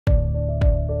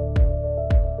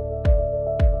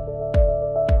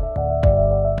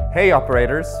Hey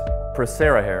operators,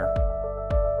 Procera here.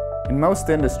 In most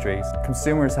industries,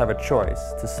 consumers have a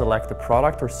choice to select a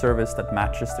product or service that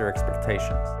matches their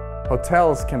expectations.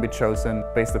 Hotels can be chosen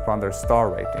based upon their star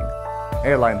rating.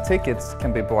 Airline tickets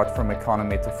can be bought from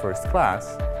economy to first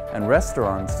class, and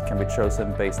restaurants can be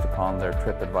chosen based upon their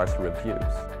TripAdvisor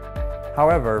reviews.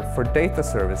 However, for data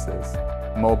services,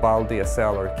 mobile,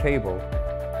 DSL or cable,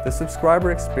 the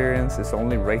subscriber experience is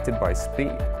only rated by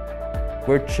speed.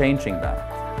 We're changing that.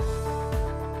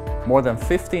 More than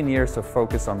 15 years of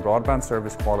focus on broadband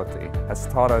service quality has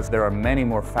taught us there are many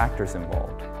more factors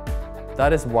involved.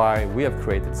 That is why we have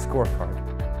created ScoreCard.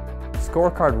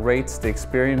 ScoreCard rates the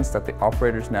experience that the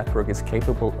operator's network is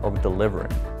capable of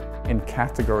delivering in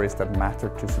categories that matter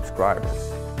to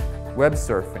subscribers: web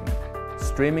surfing,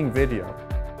 streaming video,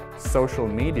 social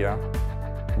media,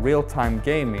 real-time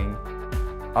gaming,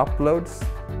 uploads,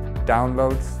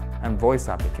 downloads, and voice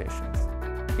applications.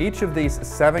 Each of these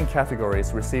 7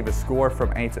 categories receive a score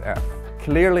from A to F,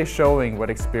 clearly showing what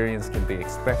experience can be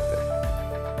expected.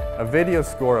 A video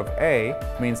score of A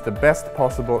means the best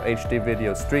possible HD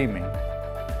video streaming,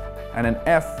 and an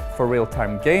F for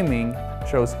real-time gaming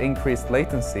shows increased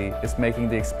latency is making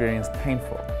the experience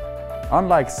painful.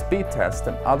 Unlike speed test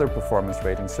and other performance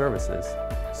rating services,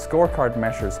 ScoreCard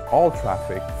measures all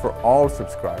traffic for all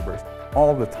subscribers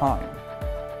all the time,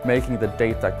 making the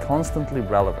data constantly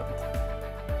relevant.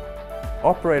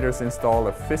 Operators install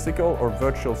a physical or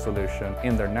virtual solution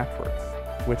in their networks,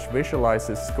 which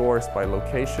visualizes scores by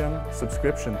location,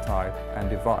 subscription type, and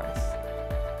device.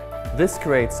 This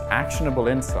creates actionable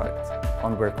insight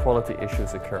on where quality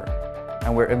issues occur,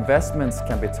 and where investments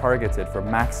can be targeted for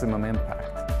maximum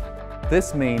impact.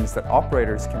 This means that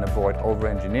operators can avoid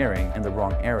over-engineering in the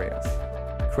wrong areas,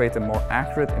 create a more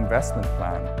accurate investment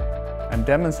plan, and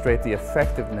demonstrate the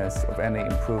effectiveness of any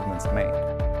improvements made.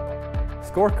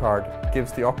 ScoreCard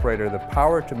gives the operator the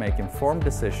power to make informed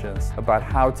decisions about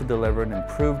how to deliver an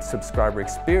improved subscriber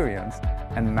experience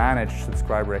and manage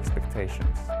subscriber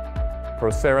expectations.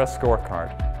 Procera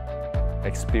ScoreCard.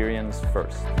 Experience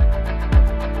first.